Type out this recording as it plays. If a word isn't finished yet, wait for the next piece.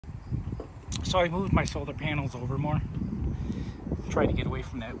So I moved my solar panels over more, try to get away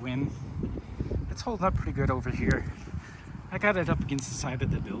from that wind. It's holding up pretty good over here. I got it up against the side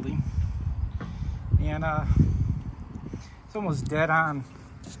of the building, and it's almost dead on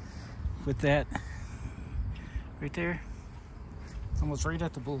with that right there. It's almost right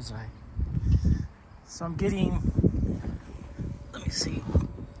at the bullseye. So I'm getting, let me see,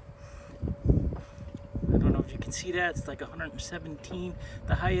 I don't know if you can see that, it's like 117.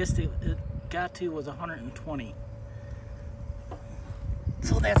 The highest it got to was 120.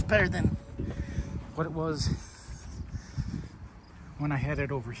 So that's better than what it was when I had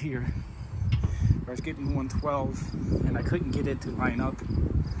it over here, where I was getting 112 and I couldn't get it to line up.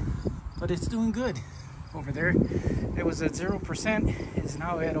 But it's doing good over there. It was at 0%, it's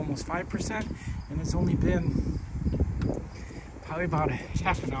now at almost 5%, and it's only been probably about a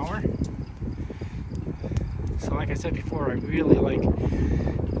half an hour. So like I said before, I really like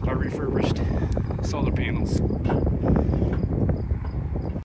our refurbished solar panels.